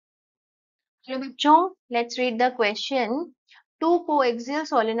Hello bachcho, let's read the question. Two coaxial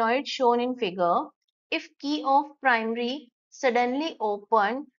solenoids shown in figure. If key of primary suddenly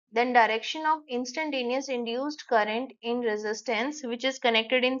open, then direction of instantaneous induced current in resistance which is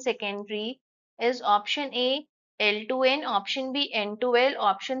connected in secondary is option A L to N, option B N to L,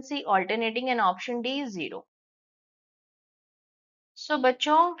 option C alternating and option D 0. So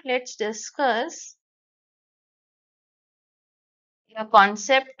bachcho, let's discuss the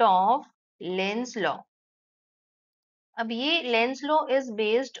concept of Lenz law. अब ये Lenz law is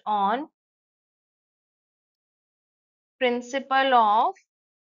based on principle of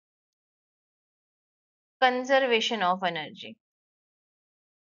conservation of energy.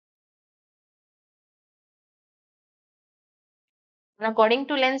 According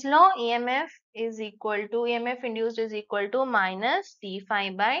to Lenz law, EMF induced is equal to minus d phi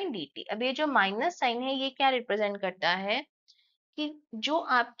by dt. अब ये जो minus sign है ये क्या represent करता है कि जो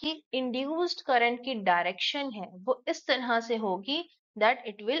आपकी इंड्यूस्ड करंट की डायरेक्शन है वो इस तरह से होगी that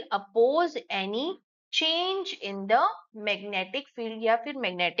it will oppose any change in the magnetic field या फिर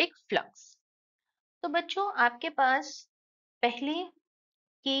magnetic flux. तो बच्चों आपके पास पहली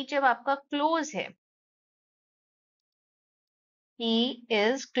की जब आपका क्लोज है, he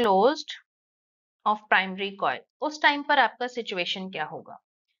is closed of primary coil, उस टाइम पर आपका सिचुएशन क्या होगा?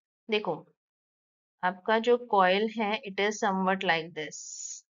 देखो आपका जो कॉइल है it is somewhat like this.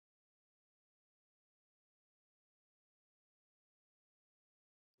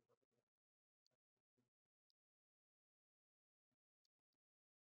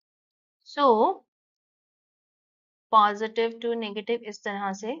 So positive to negative इस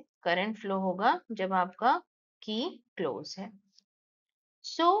तरह से करंट फ्लो होगा जब आपका की क्लोज है.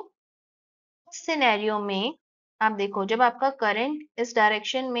 सो सिनेरियो में आप देखो जब आपका करंट इस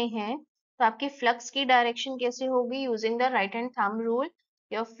डायरेक्शन में है तो आपकी फ्लक्स की डायरेक्शन कैसे होगी? Using the right hand thumb rule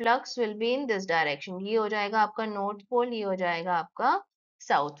your flux will be in this direction. ये हो जाएगा आपका नॉर्थ पोल, ये हो जाएगा आपका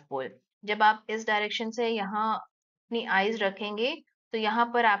साउथ पोल. जब आप इस डायरेक्शन से यहाँ अपनी आईज रखेंगे तो यहाँ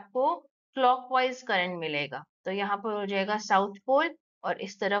पर आपको क्लॉकवाइज करंट मिलेगा, तो यहाँ पर हो जाएगा साउथ पोल और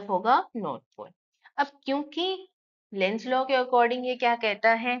इस तरफ होगा नॉर्थ पोल. अब क्योंकि लेंस लॉ के अकॉर्डिंग ये क्या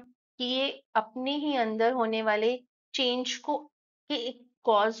कहता है कि ये अपने ही अंदर होने वाले चेंज को के एक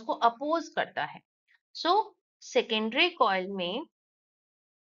कॉज को अपोज करता है. सो सेकेंडरी कॉइल में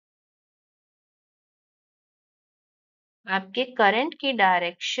आपके करंट की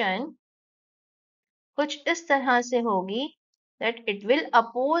डायरेक्शन कुछ इस तरह से होगी that it will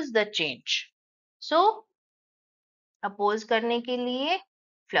oppose the change. So oppose करने के लिए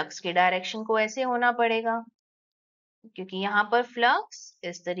फ्लक्स की डायरेक्शन को ऐसे होना पड़ेगा क्योंकि यहाँ पर फ्लक्स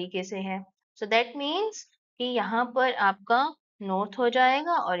इस तरीके से है. सो दैट मीन्स कि यहाँ पर आपका नॉर्थ हो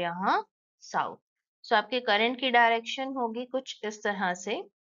जाएगा और यहाँ साउथ. सो आपके करंट की डायरेक्शन होगी कुछ इस तरह से.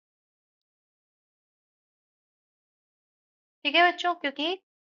 ठीक है बच्चों, क्योंकि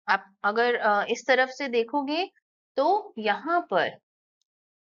आप अगर इस तरफ से देखोगे तो यहाँ पर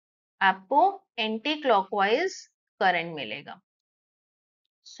आपको एंटी क्लॉकवाइज करंट मिलेगा.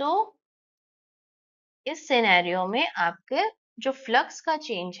 सो इस सिनेरियो में आपके जो फ्लक्स का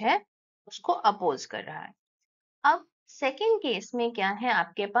चेंज है उसको अपोज कर रहा है. अब सेकेंड केस में क्या है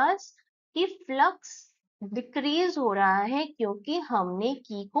आपके पास कि फ्लक्स डिक्रीज हो रहा है क्योंकि हमने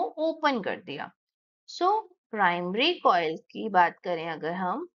की को ओपन कर दिया. सो प्राइमरी कॉइल की बात करें अगर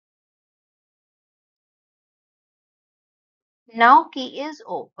हम, नाउ की इज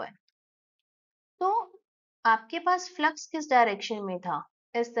ओपन, तो आपके पास फ्लक्स किस डायरेक्शन में था?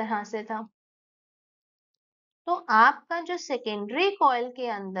 इस तरह से था. तो आपका जो सेकेंडरी कॉइल के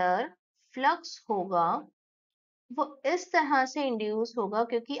अंदर फ्लक्स होगा वो इस तरह से इंड्यूस होगा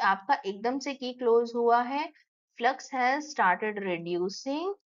क्योंकि आपका एकदम से की क्लोज हुआ है, फ्लक्स हैज स्टार्टेड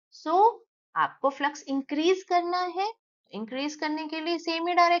रिड्यूसिंग. सो आपको फ्लक्स इंक्रीज करना है, इंक्रीज करने के लिए सेम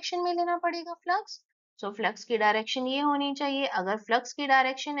ही डायरेक्शन में लेना पड़ेगा फ्लक्स. सो फ्लक्स की डायरेक्शन ये होनी चाहिए. अगर फ्लक्स की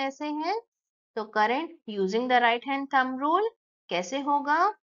डायरेक्शन ऐसे है तो current using the right hand thumb rule कैसे होगा?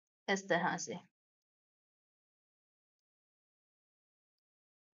 इस तरह से.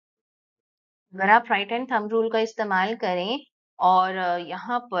 अगर आप राइट हैंड थंब रूल का इस्तेमाल करें और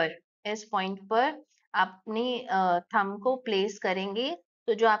यहाँ पर इस पॉइंट पर अपनी थंब को प्लेस करेंगे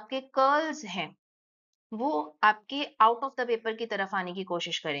तो जो आपके कर्ल्स हैं वो आपके आउट ऑफ द पेपर की तरफ आने की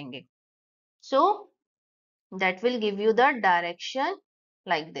कोशिश करेंगे. So that will give you the direction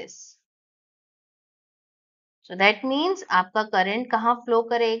like this. So that means आपका करंट कहाँ फ्लो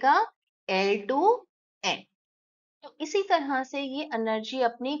करेगा? L to N. तो इसी तरह से ये एनर्जी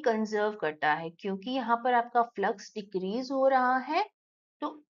अपनी कंजर्व करता है क्योंकि यहाँ पर आपका फ्लक्स डिक्रीज हो रहा है.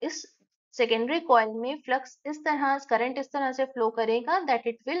 तो इस सेकेंडरी कॉइल में फ्लक्स इस तरह, करंट इस तरह से फ्लो करेगा that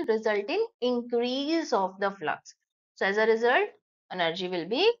it will result in increase of the flux. So as a result, energy will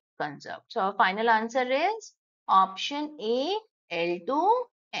be conserved. So our final answer is option A, L to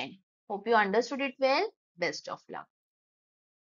N. Hope you understood it well. Best of luck.